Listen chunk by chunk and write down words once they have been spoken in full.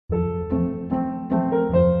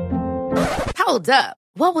Hold up.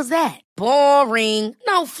 What was that? Boring.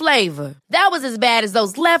 No flavor. That was as bad as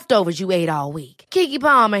those leftovers you ate all week. Keke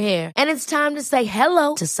Palmer here, and it's time to say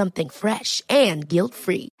hello to something fresh and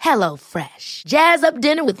guilt-free. Hello Fresh. Jazz up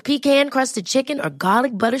dinner with pecan-crusted chicken or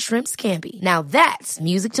garlic butter shrimp scampi. Now that's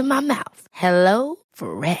music to my mouth. Hello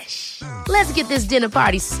Fresh. Let's get this dinner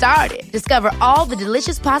party started. Discover all the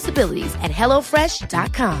delicious possibilities at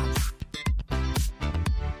hellofresh.com.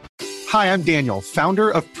 Hi, I'm Daniel, founder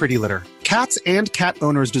of Pretty Litter. Cats and cat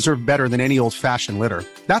owners deserve better than any old-fashioned litter.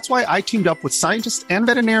 That's why I teamed up with scientists and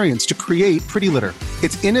veterinarians to create Pretty Litter.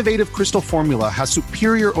 Its innovative crystal formula has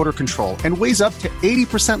superior odor control and weighs up to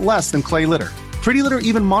 80% less than clay litter. Pretty Litter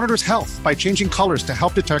even monitors health by changing colors to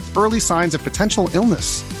help detect early signs of potential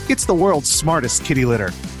illness. It's the world's smartest kitty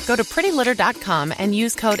litter. Go to prettylitter.com and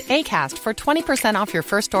use code ACAST for 20% off your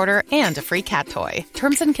first order and a free cat toy.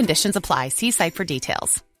 Terms and conditions apply. See site for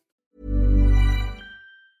details.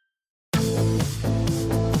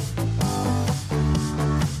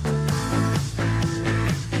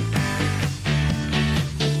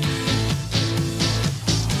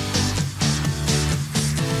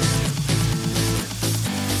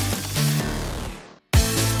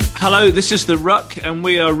 Hello, this is the Ruck, and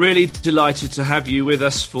we are really delighted to have you with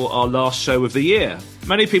us for our last show of the year.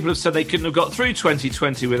 Many people have said they couldn't have got through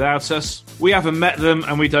 2020 without us. We haven't met them,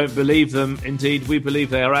 and we don't believe them. Indeed, we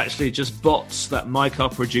believe they are actually just bots that Mike, our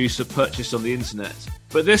producer, purchased on the internet.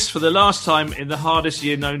 But this, for the last time in the hardest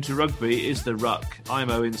year known to rugby, is the Ruck.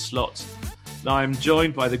 I'm Owen Slott. Now I'm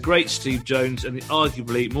joined by the great Steve Jones and the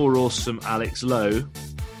arguably more awesome Alex Lowe.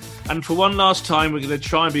 And for one last time, we're going to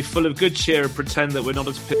try and be full of good cheer and pretend that we're not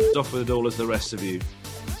as pissed off with it all as the rest of you.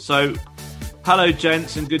 So, hello,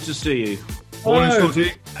 gents, and good to see you. Hello.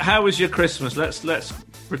 How was your Christmas? Let's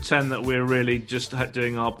pretend that we're really just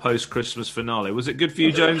doing our post-Christmas finale. Was it good for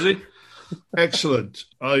you, Jonesy? Excellent.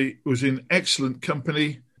 I was in excellent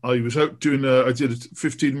company. I was out doing I did a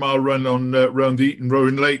 15-mile run on round the Eton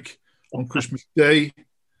Rowing Lake on Christmas Day.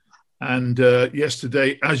 And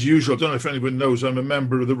yesterday, as usual, I don't know if anyone knows, I'm a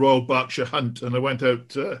member of the Royal Berkshire Hunt, and I went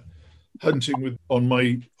out hunting on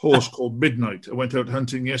my horse called Midnight. I went out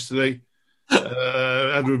hunting yesterday. Had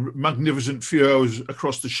a magnificent few hours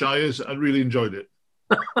across the Shires. I really enjoyed it.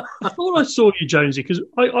 I thought I saw you, Jonesy, because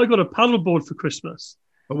I got a paddleboard for Christmas.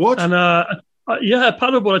 A what? And a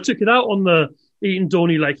paddleboard. I took it out on the Eton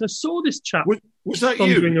Dorney Lake, and I saw this chap was that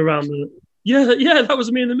thundering you? around the. Yeah, that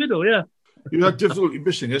was me in the middle. Yeah. You had difficulty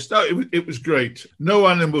missing us. No, it was great. No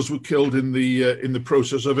animals were killed in the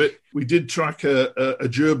process of it. We did track a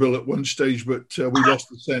gerbil at one stage, but we lost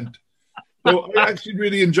the scent. So I actually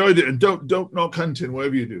really enjoyed it. And don't knock hunting,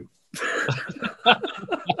 whatever you do.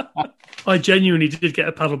 I genuinely did get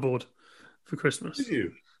a paddleboard for Christmas. Did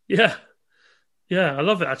you? Yeah, I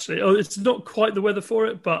love it actually. Oh, it's not quite the weather for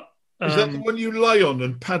it, but. Is that the one you lie on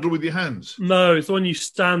and paddle with your hands? No, it's the one you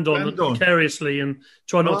stand on precariously and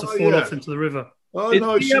try not to fall off into the river. Oh,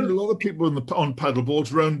 no, I've seen a lot of people on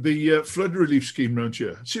paddleboards around the flood relief scheme around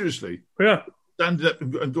here. Seriously. Yeah. Standing up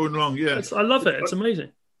and going along, yeah. I love it. It's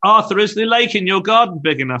amazing. Arthur, is the lake in your garden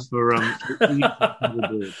big enough for...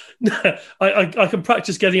 I can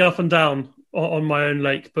practice getting up and down on my own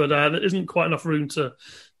lake, but there isn't quite enough room to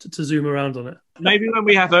zoom around on it. Maybe when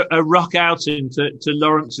we have a Ruck outing to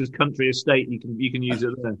Lawrence's country estate, you can use it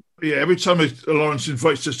there. Yeah, every time Lawrence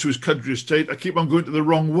invites us to his country estate, I keep on going to the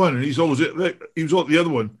wrong one, and he was always at the other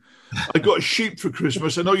one. I got a sheep for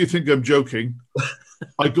Christmas. I know you think I'm joking.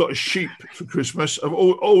 I got a sheep for Christmas. I've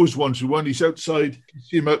always wanted one. He's outside. You can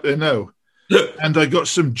see him out there now. And I got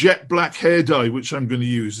some jet black hair dye, which I'm going to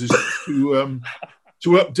use to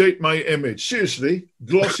update my image. Seriously,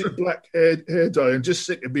 glossy black hair dye. I'm just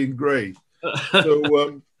sick of being grey.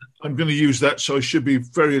 So I'm going to use that. So I should be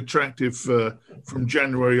very attractive from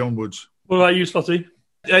January onwards. What about you, Slotty?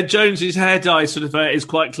 Jones's hair dye sort of is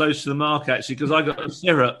quite close to the mark, actually, because I got a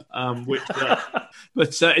syrup,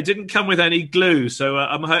 but it didn't come with any glue. So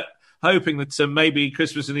I'm hoping that maybe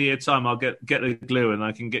Christmas in a year time I'll get the glue and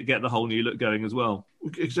I can get the whole new look going as well.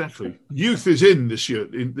 Exactly. Youth is in this year,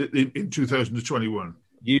 in 2021.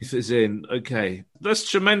 Youth is in. Okay. That's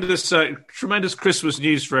tremendous Christmas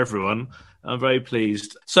news for everyone. I'm very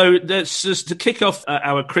pleased. So let's just to kick off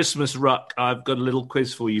our Christmas Ruck, I've got a little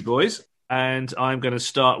quiz for you boys. And I'm going to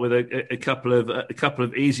start with a couple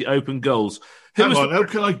of easy open goals. How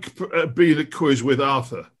can I be in a quiz with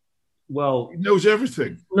Arthur? Well, he knows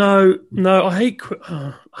everything. No, I hate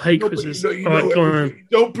quizzes.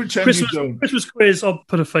 Don't pretend you don't. Christmas quiz, I'll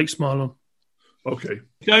put a fake smile on. Okay.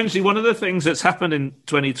 Jonesy, one of the things that's happened in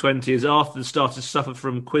 2020 is Arthur started to suffer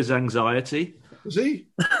from quiz anxiety. Is he?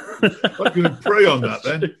 I'm going to pray on that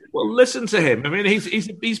then. Well, listen to him. I mean,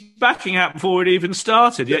 he's backing out before it even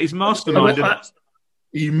started. Yeah, he's masterminded.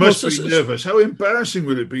 He must be nervous. How embarrassing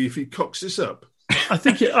would it be if he cocks this up? I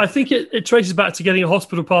think it traces back to getting a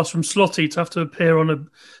hospital pass from Slotty to have to appear on a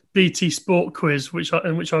BT Sport quiz,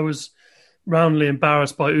 in which I was roundly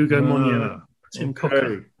embarrassed by Ugo Monio.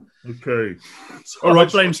 Okay. So all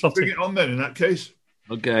right, blame Slotty. Bring it on then. In that case.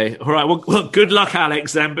 Okay. All right. Well, good luck,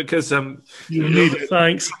 Alex. Then, because you need it.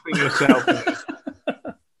 Thanks. Yourself.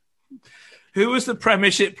 Who was the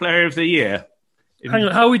Premiership Player of the Year? Hang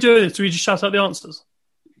on. How are we doing this? Do we just shout out the answers?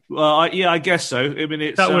 Well, I guess so. I mean,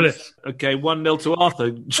 it's okay. 1-0 to Arthur.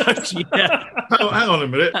 Yeah. Hang on a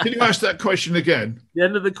minute. Can you ask that question again? The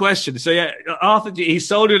end of the question. So yeah, Arthur, he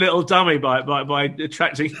sold you a little dummy by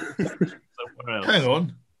attracting someone else. Hang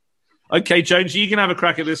on. Okay, Jones, you can have a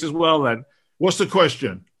crack at this as well. Then, what's the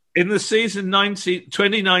question? In the season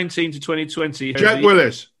 2019 to 2020, Jack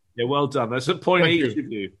Willis. Yeah, well done. That's a point each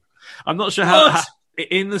of you. I'm not sure how.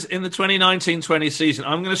 In the 2019-20 season,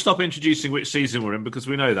 I'm going to stop introducing which season we're in because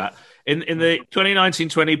we know that. In the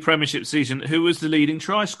 2019-20 Premiership season, who was the leading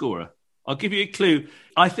try scorer? I'll give you a clue.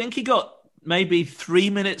 I think he got maybe 3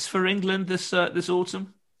 minutes for England this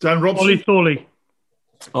autumn. Dan Robson? Ollie Thorley.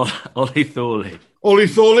 Ollie Thorley. Ollie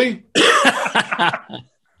Thorley?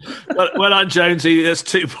 well on Jonesy, that's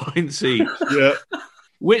 2 points each. Yeah.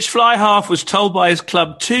 Which fly half was told by his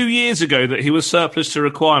club 2 years ago that he was surplus to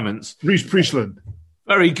requirements? Reece Priestland.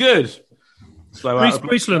 Very good. Reece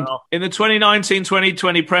Priestland. In the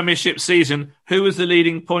 2019-2020 Premiership season, who was the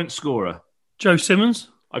leading point scorer? Joe Simmons.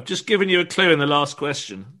 I've just given you a clue in the last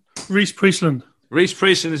question. Reece Priestland. Reece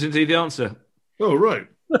Priestland is indeed the answer. Oh, right.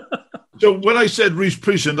 So when I said Reece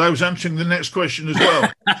Priestland, I was answering the next question as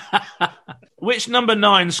well. Which number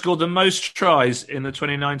 9 scored the most tries in the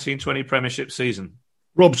 2019-20 Premiership season?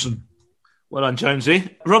 Robson. Well done,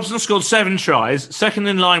 Jonesy. Robson scored 7 tries. Second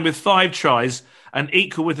in line with 5 tries and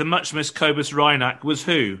equal with the much-missed Cobus Reinach was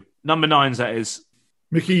who? Number 9's, that is.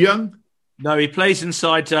 Mickey Young? No, he plays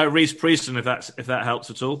inside Reece Priestland, if that helps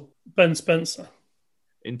at all. Ben Spencer.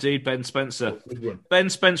 Indeed, Ben Spencer. Good one. Ben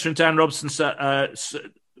Spencer and Dan Robson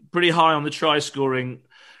pretty high on the try-scoring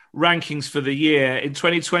rankings for the year. In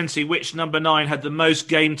 2020, which number 9 had the most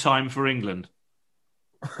game time for England?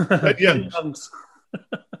 Ben Youngs.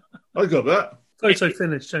 I got that. Photo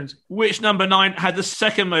finish, James. Which number 9 had the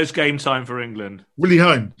second most game time for England? Willie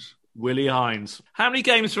Hines. Willie Hines. How many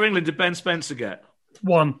games for England did Ben Spencer get?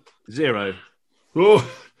 1. 0.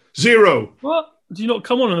 Oh, 0. What? Did you not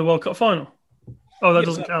come on in the World Cup final? Oh, that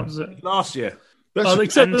doesn't count, does it? Last year.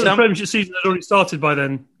 Except that the Premiership season had already started by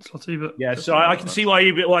then, Slotty, but yeah, so I can see why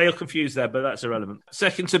you're confused there, but that's irrelevant.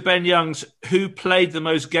 Second to Ben Youngs, who played the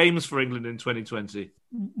most games for England in 2020?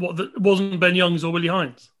 Wasn't Ben Youngs or Willie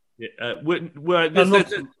Hines? Yeah,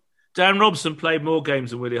 Dan Robson played more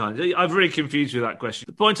games than Willie Hines. I'm really confused with that question.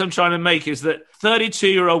 The point I'm trying to make is that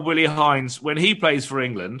 32-year-old Willie Hines, when he plays for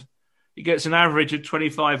England, he gets an average of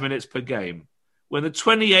 25 minutes per game. When the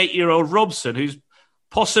 28-year-old Robson, who's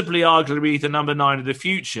possibly arguably the number 9 of the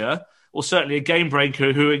future, or certainly a game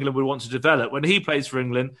breaker who England would want to develop, when he plays for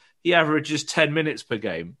England, he averages 10 minutes per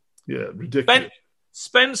game. Yeah, ridiculous.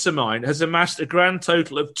 Spencer Mine has amassed a grand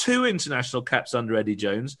total of 2 international caps under Eddie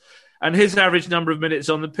Jones, and his average number of minutes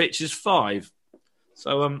on the pitch is 5.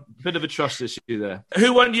 So a bit of a trust issue there.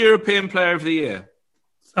 Who won European Player of the Year?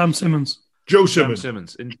 Sam Simmons. Joe Simmons. Sam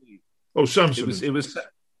Simmons, indeed. Oh, Sam Simmons. It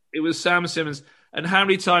was Sam Simmons. And how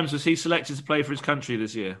many times was he selected to play for his country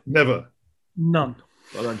this year? Never. None.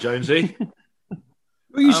 Well done, Jonesy.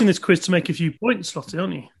 We're using this quiz to make a few points, Slotty,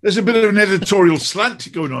 aren't you? There's a bit of an editorial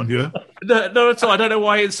slant going on here. No, at all. I don't know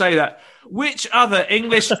why he'd say that. Which other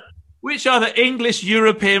English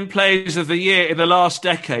European players of the year in the last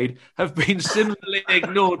decade have been similarly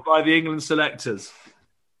ignored by the England selectors?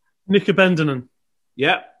 Nico Bendenon.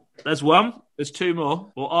 Yeah, there's 1. There's 2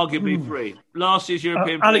 more, or arguably 3. Last year's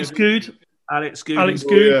European Alex Good. Alex Good. Alex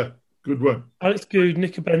Good. Oh, yeah. Good one. Alex Good,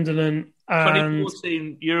 Nico Bendenon, and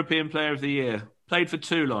 2014 European Player of the Year. Played for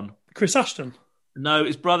Toulon. Chris Ashton. No,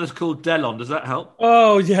 his brother's called Delon. Does that help?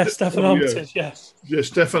 Oh, yeah, Stefan Armitage, yes. Yeah,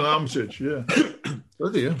 Stefan Armitage, yeah.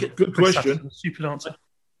 Bloody hell. Good question. Ashton, stupid answer.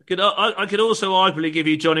 I could also arguably give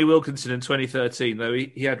you Johnny Wilkinson in 2013, though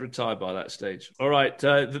he had retired by that stage. All right,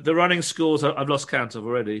 the running scores I've lost count of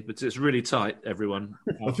already, but it's really tight, everyone.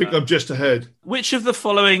 I think I'm just ahead. Which of the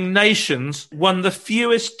following nations won the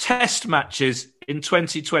fewest test matches in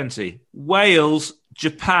 2020? Wales,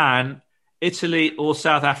 Japan, Italy or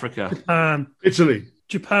South Africa? Japan. Italy.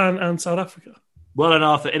 Japan and South Africa. Well done,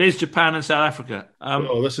 Arthur. It is Japan and South Africa.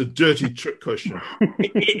 That's a dirty trick question.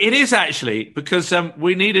 It is actually, because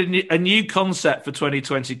we need a new concept for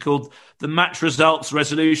 2020 called the Match Results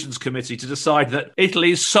Resolutions Committee to decide that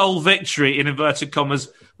Italy's sole victory, in inverted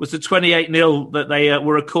commas, was the 28-0 that they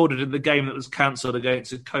were recorded in the game that was cancelled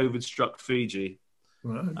against a COVID-struck Fiji.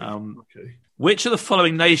 Right. Okay. Which of the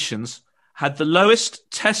following nations had the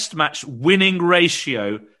lowest test match winning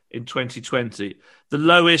ratio in 2020? The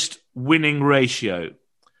lowest winning ratio.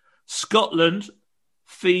 Scotland,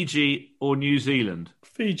 Fiji, or New Zealand?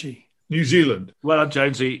 Fiji. New Zealand. Well done,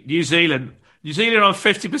 Jonesy. New Zealand. New Zealand on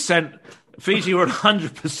 50%. Fiji were on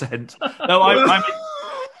 100%. No,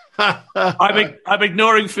 I'm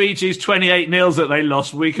ignoring Fiji's 28-0 that they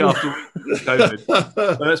lost week after week with COVID.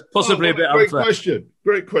 So that's possibly a bit unfair.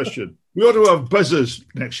 Great question. We ought to have buzzers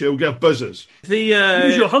next year. We'll get buzzers.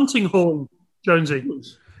 Use your hunting horn, Jonesy.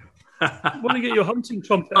 Want to get your hunting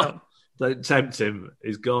trumpet out? Don't tempt him.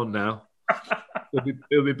 He's gone now.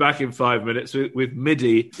 He'll be back in 5 minutes with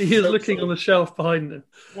MIDI. He is looking on the shelf behind him.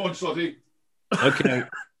 Come on, Slotty. Okay.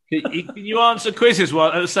 Can you answer quizzes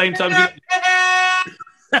while at the same time?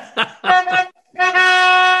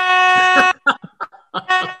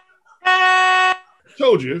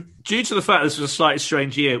 Told you. Due to the fact this was a slightly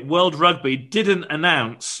strange year, World Rugby didn't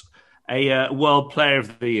announce a World Player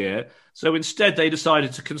of the Year. So instead, they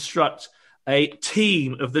decided to construct a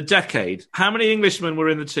team of the decade. How many Englishmen were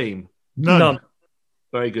in the team? None.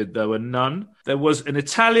 Very good. There were none. There was an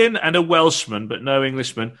Italian and a Welshman, but no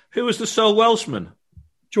Englishman. Who was the sole Welshman?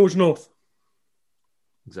 George North.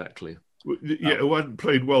 Exactly. Yeah, who hadn't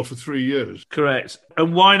played well for 3 years. Correct.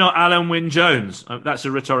 And why not Alan Wynne-Jones? That's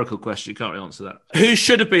a rhetorical question. You can't really answer that. Who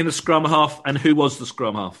should have been the scrum half and who was the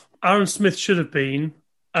scrum half? Aaron Smith should have been.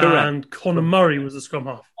 Correct. And Conor Murray was the scrum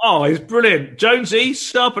half. Oh, he's brilliant. Jonesy,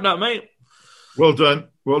 sharpen up, mate. Well done.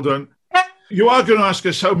 Well done. You are going to ask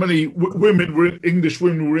us how many English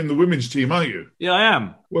women were in the women's team, aren't you? Yeah, I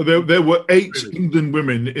am. Well, there were 8 England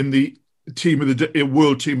women in the team of the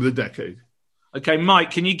world team of the decade. Okay,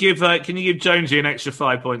 Mike, can you give Jonesy an extra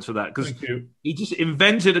 5 points for that? Because he just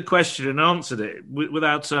invented a question and answered it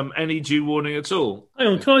without any due warning at all. Hang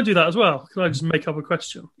on, can I do that as well? Can I just make up a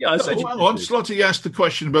question? Yeah, I said hang on. Slotty asked the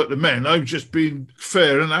question about the men. I've just been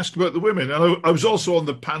fair and asked about the women. And I was also on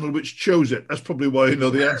the panel which chose it. That's probably why I know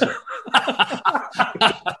the answer.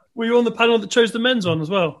 Were you on the panel that chose the men's one as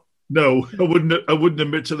well? No, I wouldn't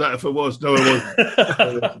admit to that if I was. No, I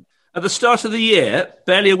wasn't. At the start of the year,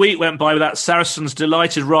 barely a week went by without Saracens'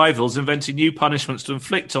 delighted rivals inventing new punishments to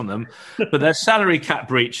inflict on them for their salary cap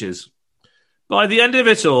breaches. By the end of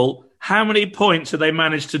it all, how many points had they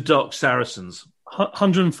managed to dock Saracens?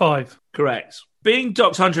 105. Correct. Being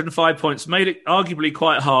docked 105 points made it arguably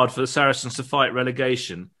quite hard for the Saracens to fight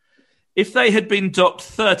relegation. If they had been docked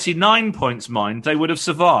 39 points, mind, they would have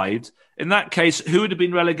survived. In that case, who would have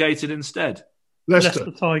been relegated instead? Leicester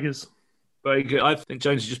Tigers. Very good. I think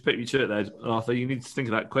Jonesy just put you to it there, Arthur. You need to think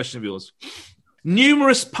of that question of yours.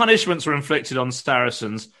 Numerous punishments were inflicted on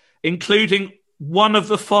Saracens, including one of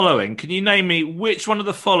the following. Can you name me which one of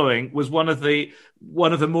the following was one of the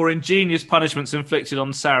more ingenious punishments inflicted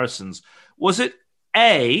on Saracens? Was it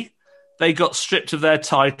A, they got stripped of their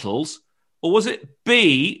titles, or was it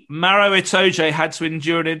B, Maro Itoje had to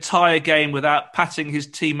endure an entire game without patting his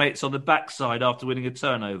teammates on the backside after winning a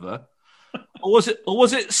turnover? Or was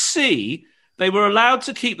it C, they were allowed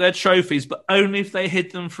to keep their trophies, but only if they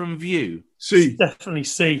hid them from view? C. Definitely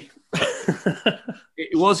C.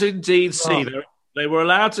 It was indeed C. They were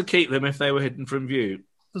allowed to keep them if they were hidden from view.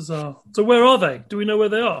 Bizarre. So where are they? Do we know where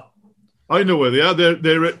they are? I know where they are.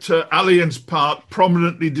 They're at Allianz Park,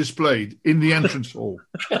 prominently displayed in the entrance hall.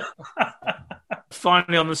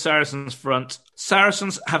 Finally, on the Saracens front,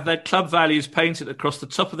 Saracens have their club values painted across the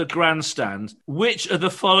top of the grandstand. Which of the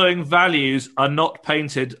following values are not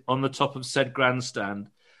painted on the top of said grandstand?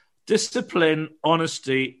 Discipline,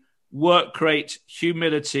 honesty, work rate,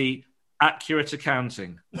 humility, accurate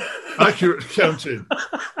accounting. Accurate accounting.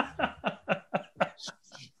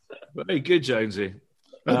 Very good, Jonesy.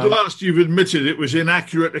 At last, you've admitted it was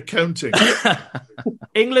inaccurate accounting.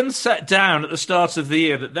 England set down at the start of the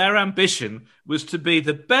year that their ambition was to be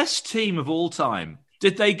the best team of all time.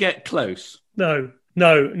 Did they get close? No,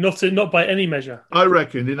 not by any measure. I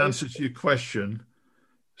reckon, in answer to your question,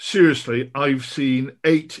 seriously, I've seen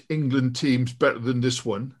 8 England teams better than this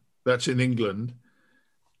one. That's in England.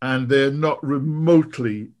 And they're not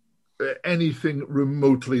remotely, anything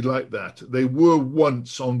remotely like that. They were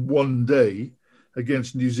once on one day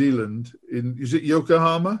against New Zealand is it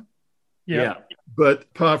Yokohama? Yeah. But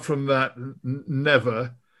apart from that,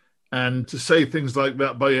 never. And to say things like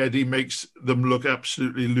that by Eddie makes them look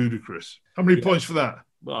absolutely ludicrous. How many points for that?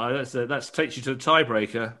 Well, that takes you to the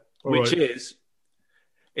tiebreaker, which right. is,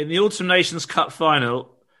 in the Autumn Nations Cup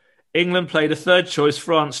final, England played a third-choice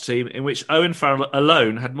France team in which Owen Farrell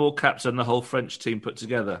alone had more caps than the whole French team put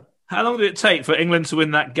together. How long did it take for England to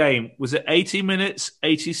win that game? Was it 80 minutes,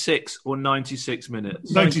 86, or 96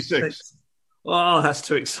 minutes? 96. Oh, that's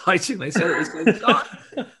too exciting. They said it was going to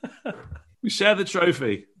die. We share the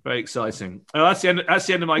trophy. Very exciting. Oh, that's the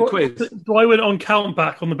end of my quiz. Do I win on count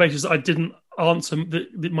back on the basis that I didn't answer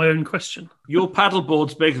my own question? Your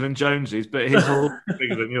paddleboard's bigger than Jonesy's, but his all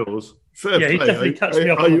bigger than yours. Fair play. He definitely catch me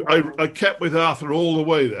up. I kept with Arthur all the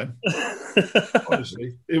way then.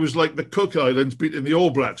 Honestly, it was like the Cook Islands beating the All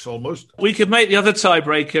Blacks almost. We could make the other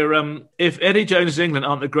tiebreaker. If Eddie Jones' England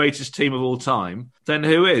aren't the greatest team of all time, then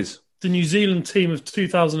who is? The New Zealand team of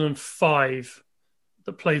 2005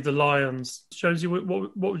 that played the Lions. Jonesy,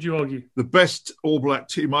 what would you argue? The best All Black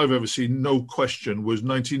team I've ever seen, no question, was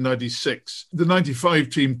 1996. The 95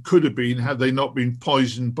 team could have been, had they not been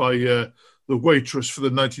poisoned by the waitress for the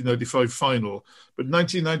 1995 final. But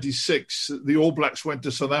 1996, the All Blacks went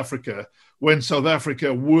to South Africa when South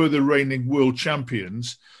Africa were the reigning world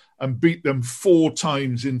champions and beat them 4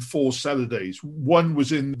 times in 4 Saturdays. One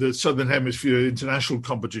was in the Southern Hemisphere international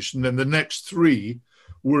competition, then the next 3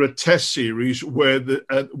 were a test series where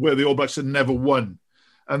the All Blacks had never won.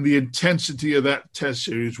 And the intensity of that test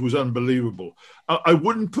series was unbelievable. I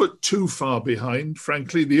wouldn't put too far behind,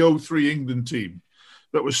 frankly, the 03 England team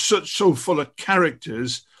that was so full of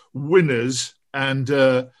characters, winners, and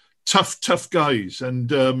tough guys.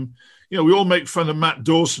 And, we all make fun of Matt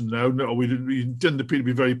Dawson now. No, he didn't appear to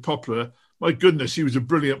be very popular. My goodness, he was a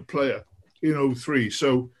brilliant player in 03.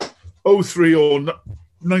 So 03 or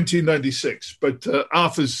 1996. But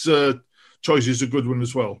Arthur's choice is a good one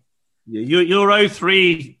as well. Yeah, your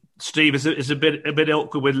 03, Steve, is a bit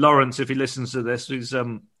awkward with Lawrence if he listens to this. He's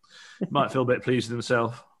might feel a bit pleased with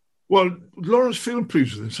himself. Well, Lawrence feeling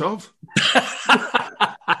pleased with himself.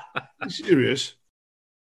 Serious.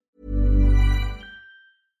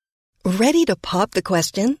 Ready to pop the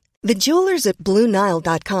question? The jewelers at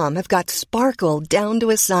BlueNile.com have got sparkle down to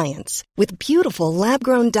a science with beautiful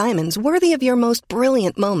lab-grown diamonds worthy of your most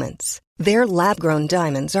brilliant moments. Their lab-grown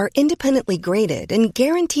diamonds are independently graded and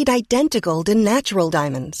guaranteed identical to natural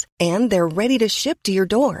diamonds, and they're ready to ship to your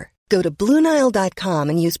door. Go to BlueNile.com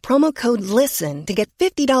and use promo code LISTEN to get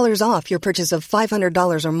 $50 off your purchase of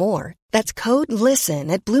 $500 or more. That's code LISTEN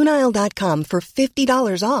at BlueNile.com for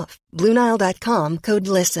 $50 off. BlueNile.com, code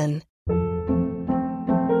LISTEN.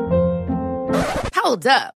 Hold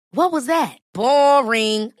up. What was that?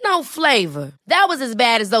 Boring. No flavor. That was as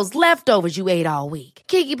bad as those leftovers you ate all week.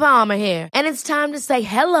 Keke Palmer here, and it's time to say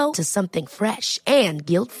hello to something fresh and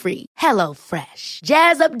guilt-free. Hello Fresh.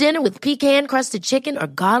 Jazz up dinner with pecan-crusted chicken or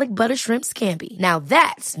garlic butter shrimp scampi. Now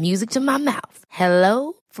that's music to my mouth.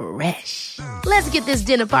 Hello Fresh. Let's get this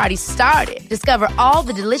dinner party started. Discover all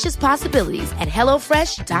the delicious possibilities at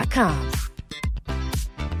HelloFresh.com.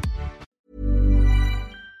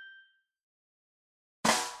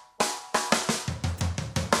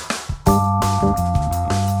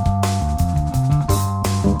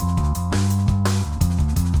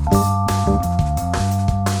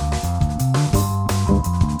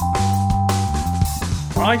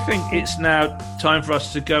 I think it's now time for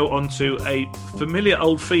us to go on to a familiar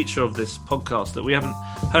old feature of this podcast that we haven't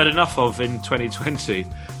heard enough of in 2020,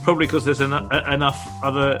 probably because there's enough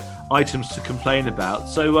other items to complain about.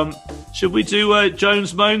 So should we do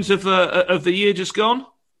Jones Moans of the year just gone?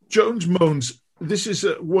 Jones Moans, this is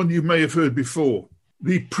one you may have heard before.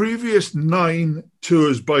 The previous 9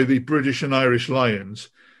 tours by the British and Irish Lions,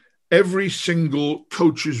 every single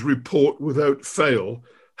coach's report without fail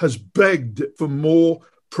has begged for more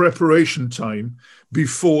preparation time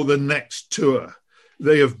before the next tour.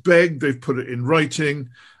 They have begged, they've put it in writing,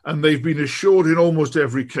 and they've been assured in almost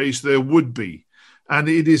every case there would be. And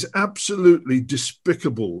it is absolutely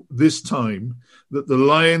despicable this time that the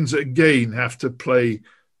Lions again have to play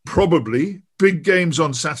probably big games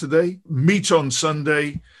on Saturday, meet on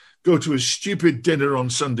Sunday, go to a stupid dinner on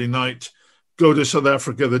Sunday night, go to South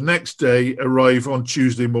Africa the next day, arrive on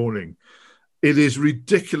Tuesday morning. It is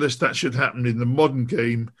ridiculous that should happen in the modern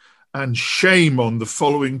game, and shame on the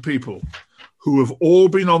following people who have all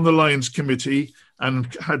been on the Lions committee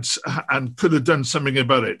and could have done something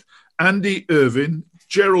about it. Andy Irvine,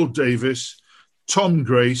 Gerald Davis, Tom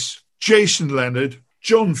Grace, Jason Leonard,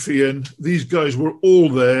 John Feehan, these guys were all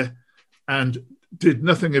there and did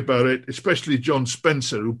nothing about it, especially John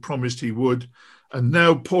Spencer, who promised he would. And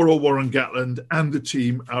now poor old Warren Gatland and the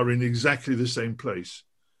team are in exactly the same place.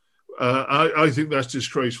 I think that's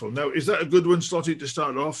disgraceful. Now, is that a good one, Slotty, to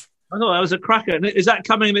start off? I thought that was a cracker. Is that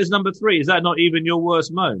coming as number 3? Is that not even your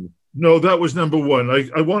worst moan? No, that was number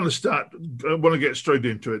 1. I want to get straight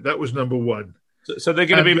into it. That was number 1. So they're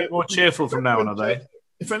going to be a bit more cheerful from now on, are they?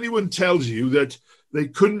 If anyone tells you that they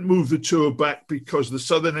couldn't move the tour back because the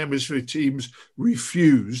Southern Hemisphere teams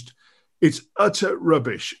refused, it's utter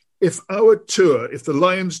rubbish. If the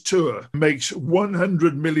Lions tour makes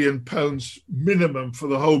 £100 million minimum for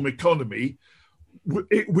the home economy,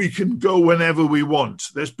 we can go whenever we want.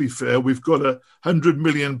 Let's be fair. We've got a £100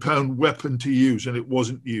 million weapon to use, and it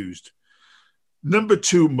wasn't used. Number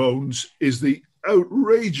 2 moans is the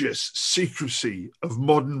outrageous secrecy of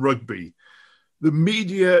modern rugby. The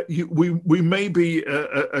media, we may be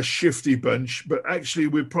a shifty bunch, but actually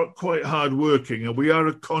we're quite hardworking, and we are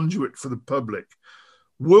a conduit for the public.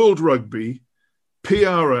 World Rugby,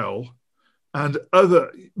 PRL, and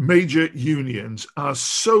other major unions are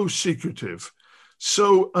so secretive,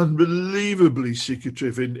 so unbelievably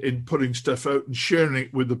secretive in putting stuff out and sharing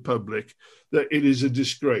it with the public that it is a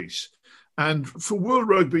disgrace. And for World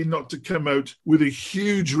Rugby not to come out with a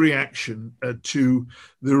huge reaction to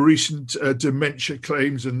the recent dementia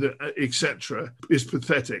claims and etc. is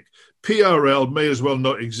pathetic. PRL may as well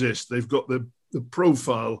not exist. They've got the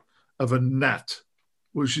profile of a gnat,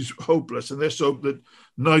 which is hopeless. And let's hope that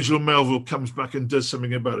Nigel Melville comes back and does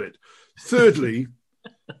something about it. Thirdly,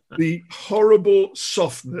 the horrible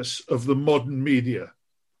softness of the modern media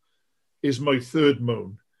is my third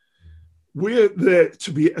moan. We're there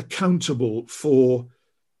to be accountable for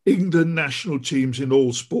England national teams in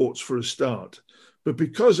all sports for a start. But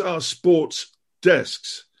because our sports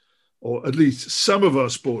desks, or at least some of our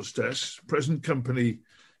sports desks, present company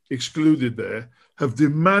excluded there, have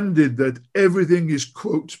demanded that everything is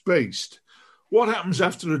quote-based, what happens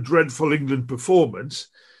after a dreadful England performance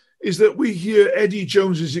is that we hear Eddie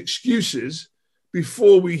Jones's excuses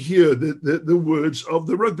before we hear the words of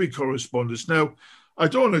the rugby correspondents. Now, I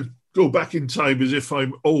don't want to go back in time as if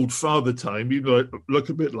I'm old father time, even though I look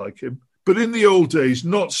a bit like him. But in the old days,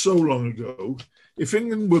 not so long ago, if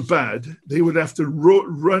England were bad, they would have to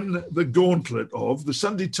run the gauntlet of the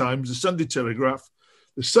Sunday Times, the Sunday Telegraph,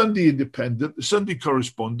 the Sunday Independent, the Sunday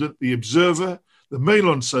Correspondent, the Observer, the Mail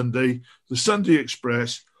on Sunday, the Sunday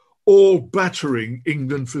Express, all battering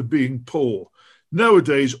England for being poor.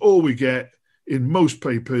 Nowadays, all we get in most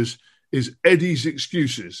papers is Eddie's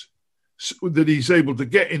excuses, that he's able to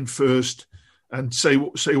get in first and say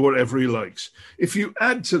whatever he likes. If you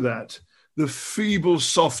add to that the feeble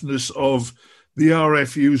softness of the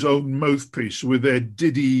RFU's own mouthpiece with their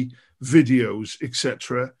Diddy videos,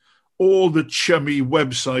 etc., all the chummy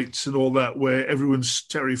websites and all that where everyone's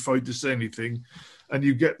terrified to say anything, and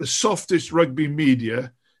you get the softest rugby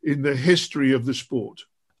media in the history of the sport.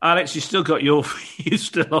 Alex, you still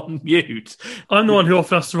on mute. I'm the one who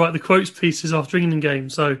often has to write the quotes pieces after England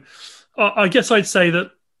games, so I guess I'd say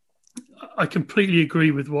that I completely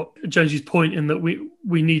agree with what Jonesy's point in that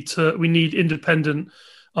we need independent,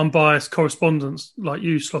 unbiased correspondents like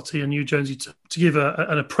you, Slotty, and you, Jonesy, to give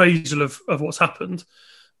an appraisal of what's happened.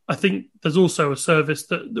 I think there's also a service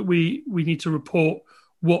that we need to report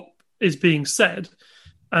what is being said,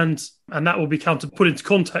 and that will be put into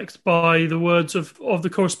context by the words of the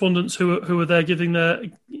correspondents who are there giving their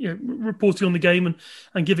reporting on the game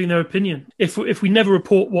and giving their opinion. If we never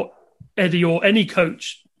report what Eddie or any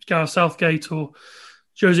coach, Gareth Southgate or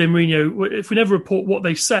Jose Mourinho, if we never report what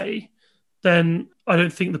they say, then I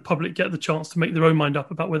don't think the public get the chance to make their own mind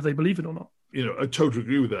up about whether they believe it or not. I totally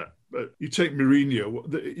agree with that. But you take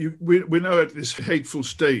Mourinho, we're now at this hateful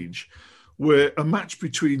stage where a match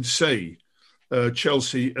between, say,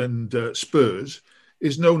 Chelsea and Spurs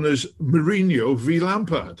is known as Mourinho v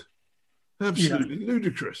Lampard. Absolutely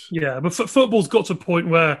ludicrous. Yeah, but football's got to a point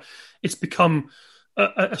where it's become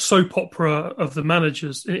a soap opera of the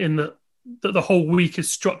managers in that the whole week is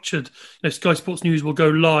structured. Sky Sports News will go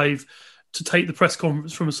live to take the press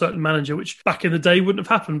conference from a certain manager, which back in the day wouldn't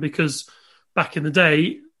have happened because back in the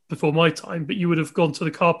day, before my time, but you would have gone to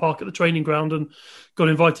the car park at the training ground and got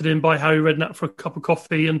invited in by Harry Redknapp for a cup of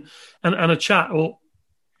coffee and a chat. Or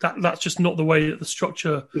that's just not the way that the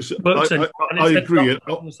structure works. I agree.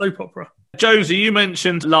 On the soap opera. Jonesy, you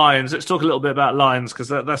mentioned Lions. Let's talk a little bit about Lions because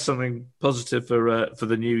that's something positive for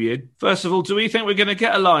the new year. First of all, do we think we're going to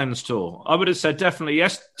get a Lions tour? I would have said definitely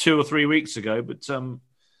yes 2 or 3 weeks ago, but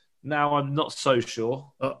now I'm not so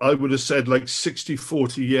sure. I would have said like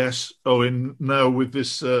 60-40 yes. Now with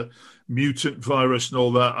this mutant virus and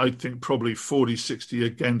all that, I think probably 40-60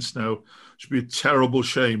 against now. It should be a terrible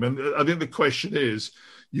shame. And I think the question is,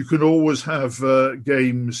 you can always have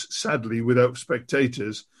games, sadly, without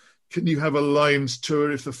spectators. can you have a Lions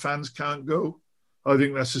tour if the fans can't go? I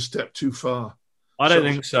think that's a step too far. I don't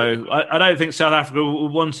think so. I don't think South Africa will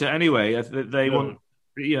want it anyway. They want,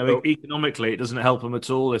 economically, it doesn't help them at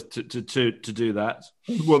all to do that.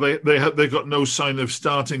 Well, they got no sign of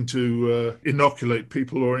starting to inoculate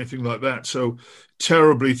people or anything like that. So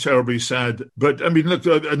terribly, terribly sad. But I mean, look,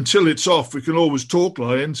 until it's off, we can always talk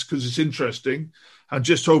Lions because it's interesting and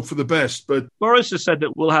just hope for the best. But Boris has said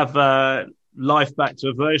that we'll have life back to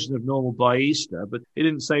a version of normal by Easter, but he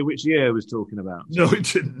didn't say which year he was talking about. No, he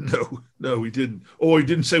didn't. No, he didn't. Or he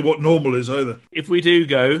didn't say what normal is either. If we do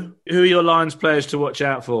go, who are your Lions players to watch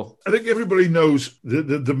out for? I think everybody knows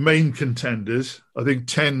the main contenders. I think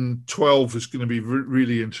 10, 12 is going to be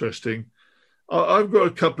really interesting. I've got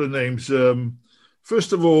a couple of names.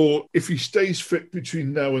 First of all, if he stays fit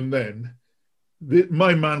between now and then,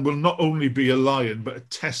 my man will not only be a Lion, but a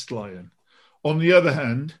test Lion. On the other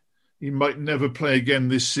hand, he might never play again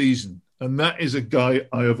this season. And that is a guy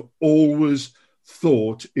I have always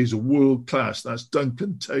thought is world class. That's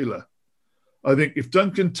Duncan Taylor. I think if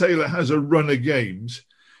Duncan Taylor has a run of games,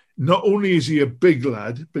 not only is he a big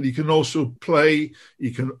lad, but he can also play, he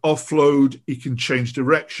can offload, he can change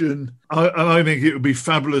direction. And I think it would be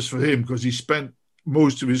fabulous for him because he spent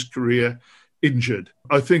most of his career injured.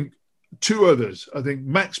 I think two others. I think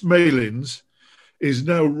Max Malins is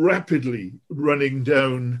now rapidly running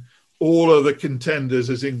down all other contenders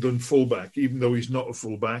as England fullback, even though he's not a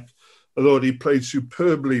fullback. Although he played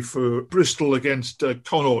superbly for Bristol against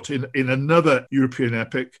Connaught in another European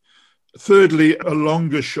epic. Thirdly, a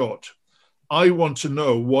longer shot. I want to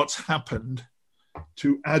know what's happened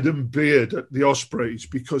to Adam Beard at the Ospreys,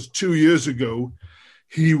 because 2 years ago,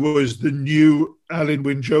 he was the new Alan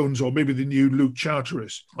Wynne-Jones or maybe the new Luke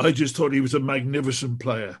Charteris. I just thought he was a magnificent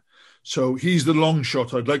player. So he's the long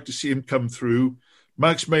shot. I'd like to see him come through.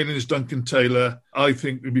 Max Malins, Duncan Taylor, I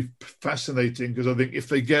think would be fascinating because I think if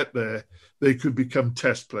they get there, they could become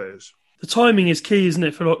test players. The timing is key, isn't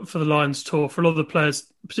it, for the Lions tour, for a lot of the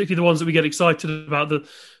players, particularly the ones that we get excited about,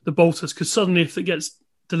 the bolters, because suddenly if it gets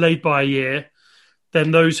delayed by a year, then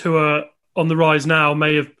those who are on the rise now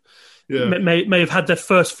may have had their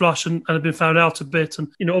first flush and have been found out a bit.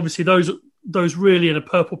 And, obviously those really in a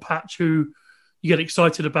purple patch who you get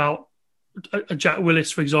excited about, a Jack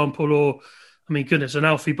Willis, for example, or an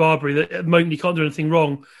Alfie Barbary, that at the moment he can't do anything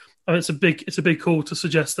wrong. It's a big call to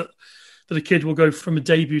suggest that a kid will go from a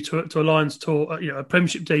debut to a Lions tour, a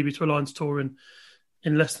Premiership debut to a Lions tour in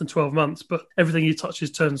less than 12 months. But everything he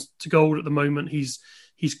touches turns to gold at the moment. He's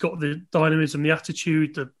got the dynamism, the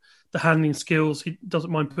attitude, the handling skills. He doesn't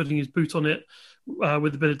mind putting his boot on it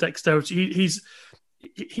with a bit of dexterity.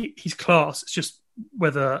 He's class. It's just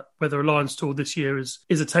whether a Lions tour this year is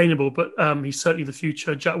attainable, but he's certainly the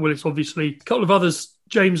future. Jack Willis, obviously. A couple of others,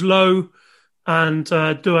 James Lowe and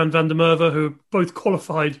Duan van der Merwe, who both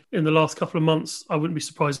qualified in the last couple of months. I wouldn't be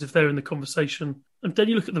surprised if they're in the conversation. And then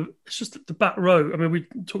you look at it's just the back row. We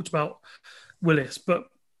talked about Willis, but,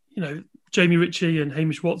 Jamie Ritchie and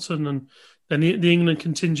Hamish Watson and then the England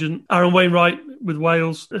contingent, Aaron Wainwright with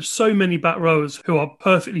Wales. There's so many back rowers who are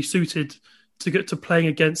perfectly suited to get to playing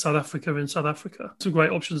against South Africa in South Africa. Some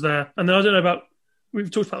great options there. And then I don't know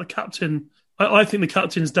we've talked about the captain. I think the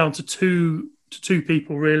captain is down to two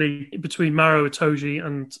people, really, between Maro Itoje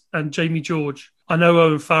and Jamie George. I know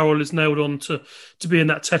Owen Farrell is nailed on to be in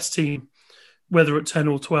that test team, whether at 10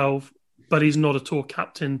 or 12, but he's not a tour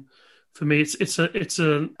captain for me. It's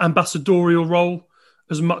an ambassadorial role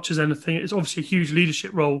as much as anything. It's obviously a huge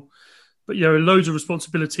leadership role, but loads of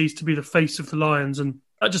responsibilities to be the face of the Lions, and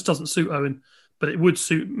that just doesn't suit Owen. But it would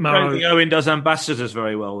suit Maro. I don't think Owen does ambassadors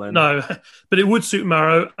very well then. No, but it would suit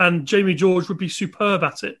Maro, and Jamie George would be superb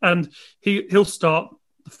at it. And he'll start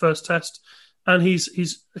the first test, and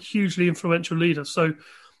he's a hugely influential leader. So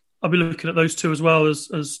I'll be looking at those two as well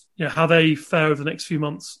as how they fare over the next few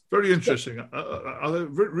months. Very interesting.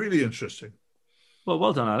 Really interesting.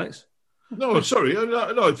 Well done, Alex. No, sorry.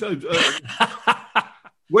 No.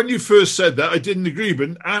 When you first said that, I didn't agree,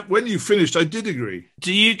 but when you finished, I did agree.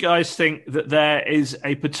 Do you guys think that there is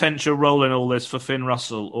a potential role in all this for Finn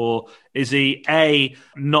Russell, or is he, A,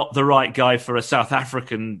 not the right guy for a South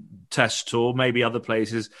African test tour, maybe other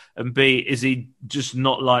places, and B, is he just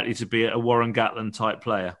not likely to be a Warren Gatland type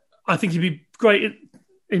player? I think he'd be great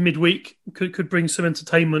in midweek, could bring some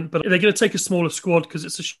entertainment, but they're going to take a smaller squad because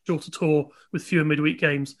it's a shorter tour with fewer midweek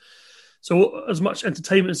games. So as much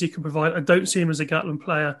entertainment as he can provide, I don't see him as a Gatland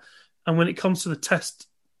player. And when it comes to the test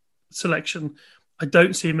selection, I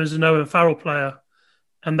don't see him as an Owen Farrell player.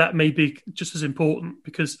 And that may be just as important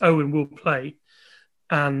because Owen will play.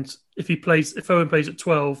 And if Owen plays at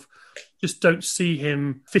 12, just don't see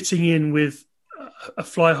him fitting in with a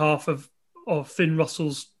fly half of Finn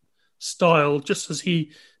Russell's style, just as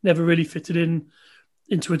he never really fitted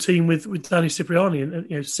into a team with Danny Cipriani,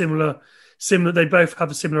 and similar. They both have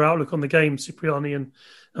a similar outlook on the game, Cipriani and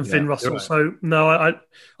Finn Russell. Right. So no,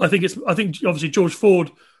 I think obviously George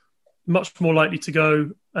Ford much more likely to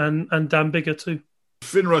go, and Dan Biggar too.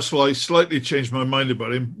 Finn Russell, I slightly changed my mind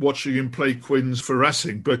about him watching him play Quins for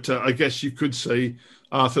Racing, but I guess you could say,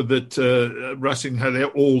 Arthur, that Racing had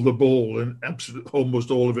all the ball and almost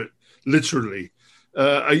all of it, literally.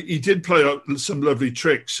 He did play out some lovely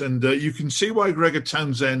tricks, and you can see why Gregor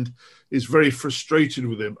Townsend is very frustrated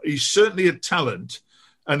with him. He's certainly a talent,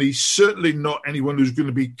 and he's certainly not anyone who's going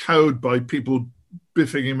to be cowed by people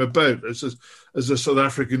biffing him about, as the South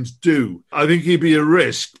Africans do. I think he'd be a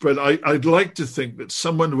risk, but I'd like to think that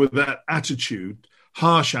someone with that attitude,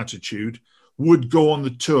 harsh attitude, would go on the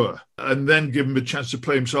tour and then give him a chance to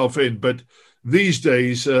play himself in. But these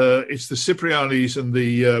days, it's the Ciprianis and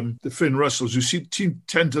the Finn Russells who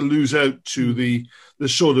tend to lose out to the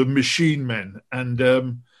sort of machine men. And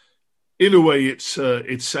in a way, it's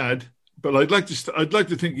sad. But I'd like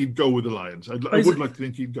to think he'd go with the Lions. I would like to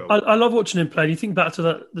think he'd go. I love watching him play. You think back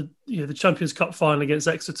to the Champions Cup final against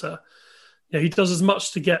Exeter. He does as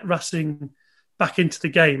much to get Racing back into the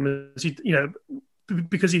game as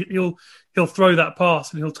because he'll throw that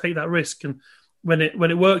pass and he'll take that risk. And when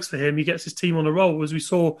it works for him, he gets his team on a roll. As we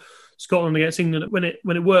saw Scotland against England, when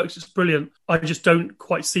it works, it's brilliant. I just don't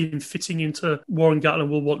quite see him fitting into Warren Gatland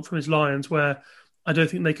will want from his Lions, where I don't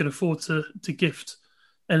think they can afford to gift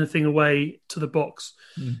anything away to the box.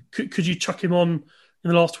 Could you chuck him on in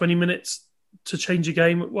the last 20 minutes to change a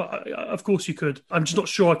game? Well, of course you could. I'm just not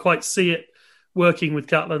sure I quite see it working with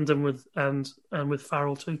Gatland and with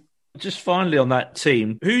Farrell too. Just finally on that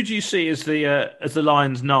team, who do you see as the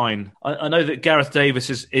Lions 9? I know that Gareth Davis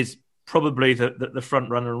is probably the front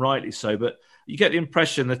runner, and rightly so, but you get the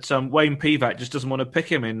impression that Wayne Pivac just doesn't want to pick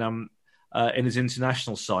him in his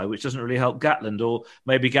international side, which doesn't really help Gatland, or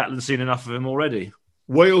maybe Gatland's seen enough of him already.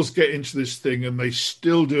 Wales get into this thing and they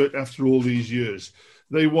still do it after all these years.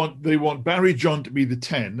 They want Barry John to be the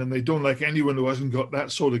 10, and they don't like anyone who hasn't got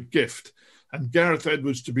that sort of gift. And Gareth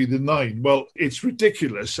Edwards to be the 9. Well, it's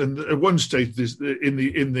ridiculous. And at one stage in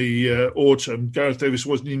the autumn, Gareth Davis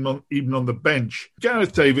wasn't even on the bench.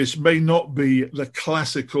 Gareth Davis may not be the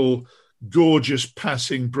classical, gorgeous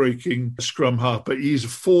passing, breaking scrum half, but he's a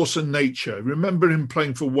force of nature. Remember him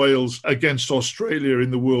playing for Wales against Australia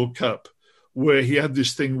in the World Cup, where he had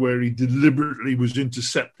this thing where he deliberately was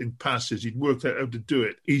intercepting passes. He'd worked out how to do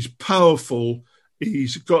it. He's powerful.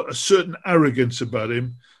 He's got a certain arrogance about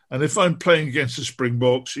him. And if I'm playing against the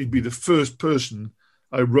Springboks, he'd be the first person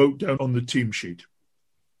I wrote down on the team sheet.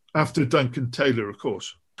 After Duncan Taylor, of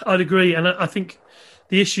course. I'd agree. And I think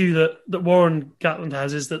the issue that Warren Gatland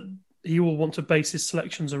has is that he will want to base his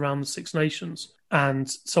selections around the Six Nations.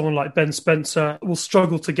 And someone like Ben Spencer will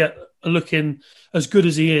struggle to get a look in as good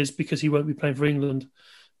as he is because he won't be playing for England.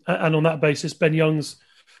 And on that basis, Ben Youngs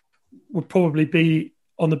would probably be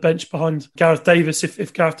on the bench behind Gareth Davis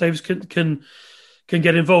if Gareth Davis can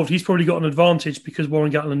get involved. He's probably got an advantage because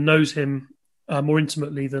Warren Gatland knows him more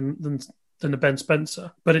intimately than a Ben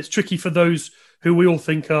Spencer. But it's tricky for those who we all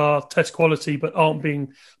think are test quality but aren't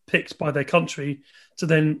being picked by their country to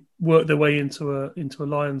then work their way into a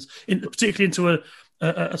Lions, particularly into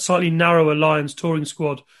a slightly narrower Lions touring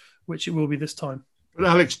squad, which it will be this time. But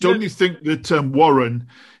Alex, don't you think that Warren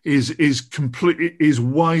is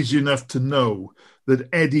wise enough to know that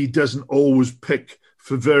Eddie doesn't always pick,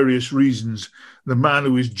 for various reasons, the man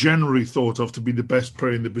who is generally thought of to be the best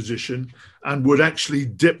player in the position, and would actually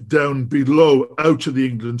dip down below out of the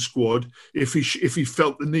England squad if he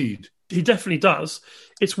felt the need? He definitely does.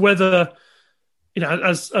 It's whether,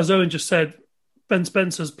 as Owen just said, Ben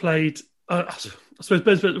Spencer's played, I suppose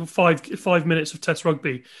Ben Spencer 5 minutes of Test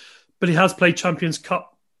rugby, but he has played Champions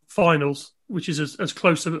Cup finals, which is as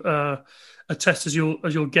close a test as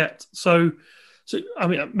you'll get. So I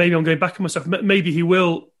mean, maybe I'm going back on myself. Maybe he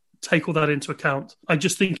will take all that into account. I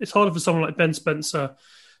just think it's harder for someone like Ben Spencer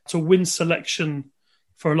to win selection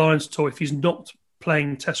for a Lions tour if he's not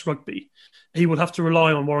playing Test rugby. He will have to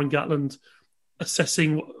rely on Warren Gatland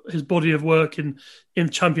assessing his body of work in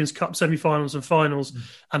Champions Cup semi-finals and finals,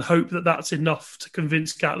 and hope that that's enough to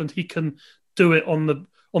convince Gatland he can do it on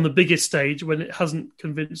the biggest stage when it hasn't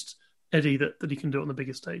convinced Eddie that he can do it on the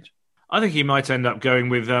biggest stage. I think he might end up going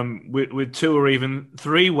with 2 or even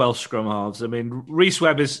 3 Welsh scrum halves. I mean, Rhys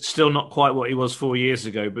Webb is still not quite what he was 4 years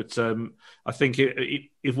ago, but I think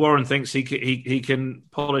if Warren thinks he can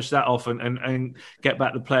polish that off and get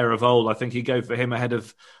back the player of old, I think he'd go for him ahead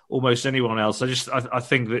of almost anyone else. I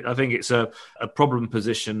think it's a problem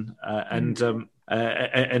position, and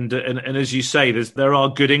And as you say, there are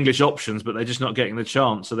good English options, but they're just not getting the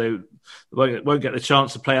chance. So they won't get the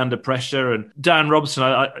chance to play under pressure. And Dan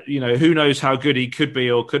Robson, who knows how good he could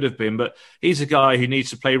be or could have been, but he's a guy who needs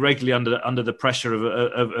to play regularly under the pressure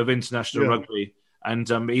of international rugby. And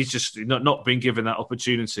he's just not been given that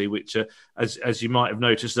opportunity, which, as you might have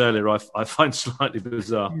noticed earlier, I find slightly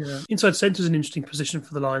bizarre. Yeah. Inside centre is an interesting position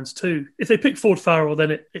for the Lions too. If they pick Ford Farrell,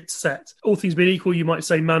 then it's set. All things being equal, you might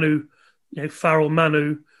say Manu, Farrell,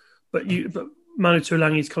 Manu, but Manu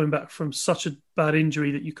Tuilagi is coming back from such a bad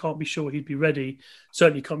injury that you can't be sure he'd be ready.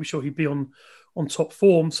 Certainly, you can't be sure he'd be on top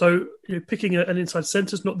form. So picking an inside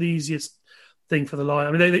centre is not the easiest thing for the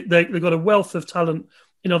Lions. I mean, they've got a wealth of talent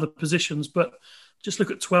in other positions, but just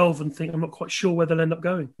look at 12 and think I'm not quite sure where they'll end up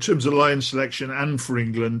going. In terms of Lions selection and for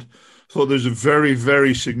England, I thought there's a very,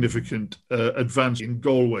 very significant advance in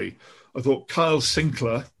Galway. I thought Kyle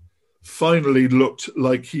Sinclair finally looked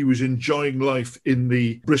like he was enjoying life in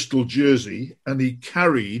the Bristol jersey, and he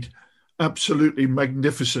carried absolutely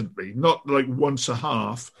magnificently, not like once a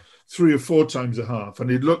half, 3 or 4 times a half,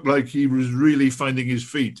 and it looked like he was really finding his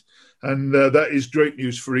feet. And that is great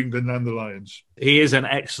news for England and the Lions. He is an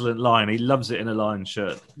excellent Lion. He loves it in a Lion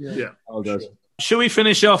shirt. Yeah. Shall we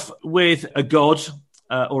finish off with a god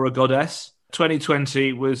or a goddess?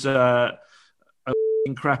 2020 was a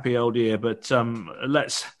crappy old year, but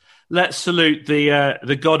let's salute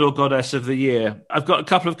the god or goddess of the year. I've got a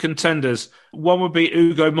couple of contenders. One would be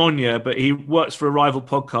Ugo Monya, but he works for a rival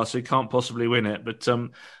podcast, so he can't possibly win it. But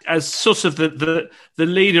as sort of the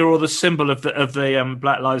leader or the symbol of the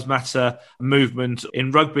Black Lives Matter movement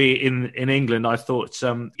in rugby in England, I thought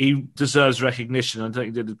he deserves recognition. I think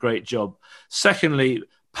he did a great job. Secondly,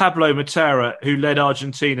 Pablo Matera, who led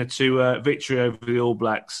Argentina to victory over the All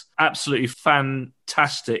Blacks. Absolutely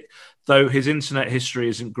fantastic, though his internet history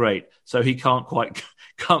isn't great, so he can't quite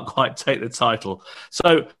take the title.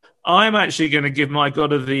 So I'm actually going to give my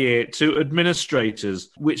God of the Year to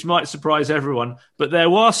administrators, which might surprise everyone, but there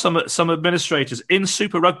were some administrators in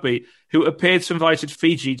Super Rugby who appeared to have invited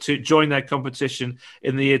Fiji to join their competition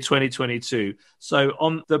in the year 2022. So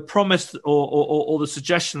on the promise or the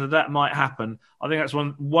suggestion that might happen, I think that's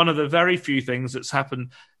one of the very few things that's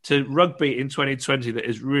happened to rugby in 2020 that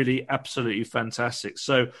is really absolutely fantastic.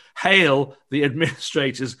 So hail the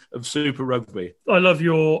administrators of Super Rugby. I love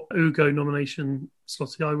your Ugo nomination,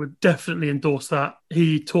 Slotty. I would definitely endorse that.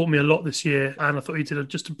 He taught me a lot this year, and I thought he did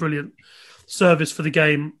just a brilliant service for the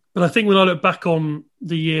game. But I think when I look back on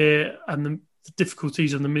the year and the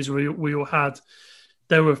difficulties and the misery we all had,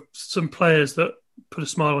 there were some players that put a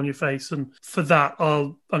smile on your face. And for that,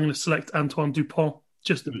 I'm going to select Antoine Dupont.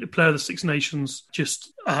 Just the player of the Six Nations,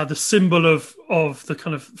 just the symbol of the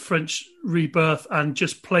kind of French rebirth, and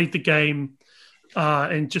just played the game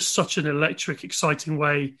in just such an electric, exciting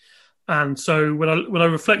way. And so when I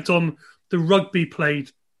reflect on the rugby played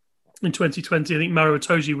in 2020, I think Mario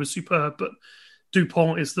Itoje was superb, but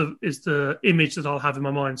Dupont is the image that I'll have in my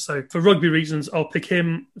mind. So for rugby reasons, I'll pick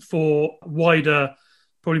him. For wider,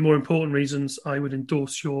 probably more important reasons, I would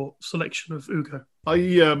endorse your selection of Ugo.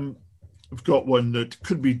 I've got one that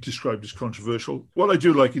could be described as controversial. What I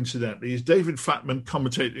do like, incidentally, is David Fatman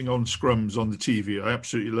commentating on scrums on the TV. I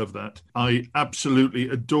absolutely love that. I absolutely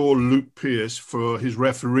adore Luke Pearce for his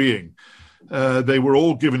refereeing. They were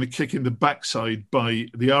all given a kick in the backside by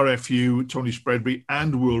the RFU, Tony Spreadbury,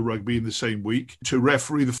 and World Rugby in the same week to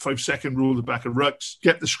referee the 5-second rule at the back of rucks,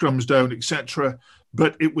 get the scrums down, etc.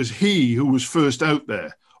 But it was he who was first out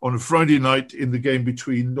there on a Friday night in the game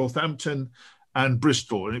between Northampton and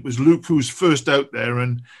Bristol, and it was Luke who was first out there,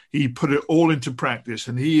 and he put it all into practice,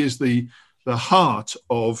 and he is the heart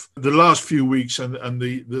of the last few weeks and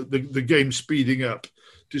the game speeding up,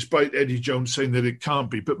 despite Eddie Jones saying that it can't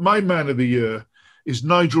be. But my man of the year is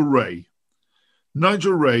Nigel Ray.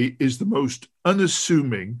 Nigel Ray is the most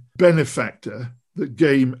unassuming benefactor the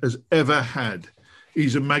game has ever had.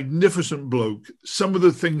 He's a magnificent bloke. Some of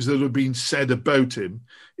the things that have been said about him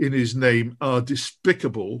in his name are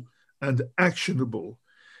despicable and actionable.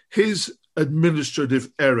 His administrative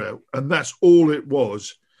error, and that's all it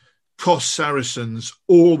was, cost Saracens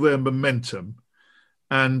all their momentum,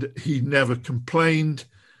 and he never complained.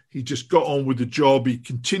 He just got on with the job. He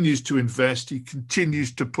continues to invest. He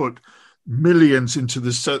continues to put millions into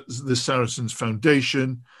the Saracens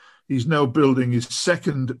Foundation. He's now building his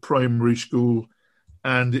second primary school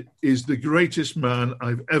and is the greatest man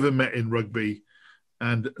I've ever met in rugby,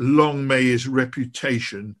 and long may his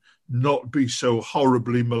reputation not be so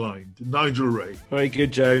horribly maligned. Nigel Ray. Very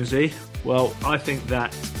good, Jonesy. Well, I think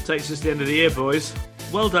that takes us to the end of the year, boys.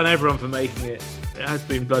 Well done, everyone, for making it. It has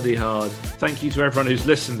been bloody hard. Thank you to everyone who's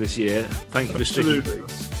listened this year. Thank you for sticking with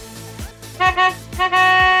us.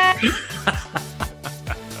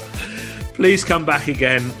 Please come back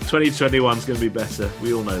again. 2021 is going to be better.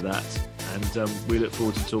 We all know that. And we look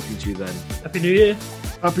forward to talking to you then. Happy New Year.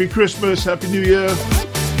 Happy Christmas. Happy New Year.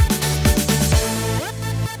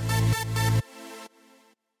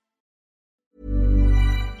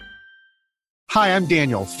 Hi, I'm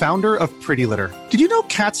Daniel, founder of Pretty Litter. Did you know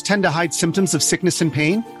cats tend to hide symptoms of sickness and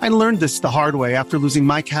pain? I learned this the hard way after losing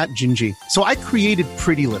my cat, Gingy. So I created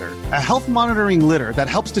Pretty Litter, a health monitoring litter that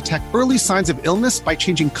helps detect early signs of illness by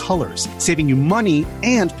changing colors, saving you money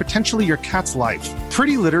and potentially your cat's life.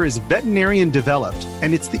 Pretty Litter is veterinarian developed,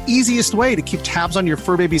 and it's the easiest way to keep tabs on your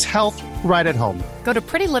fur baby's health right at home. Go to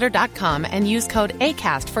prettylitter.com and use code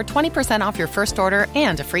ACAST for 20% off your first order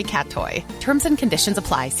and a free cat toy. Terms and conditions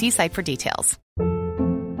apply. See site for details.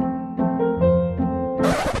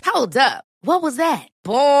 Hold up. What was that?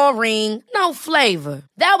 Boring. No flavor.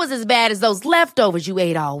 That was as bad as those leftovers you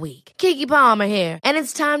ate all week. Keke Palmer here, and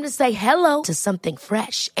it's time to say hello to something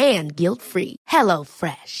fresh and guilt-free. Hello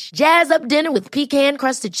Fresh. Jazz up dinner with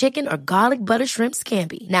pecan-crusted chicken or garlic butter shrimp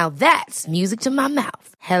scampi. Now that's music to my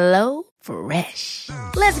mouth. Hello Fresh.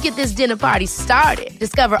 Let's get this dinner party started.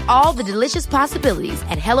 Discover all the delicious possibilities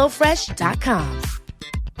at HelloFresh.com.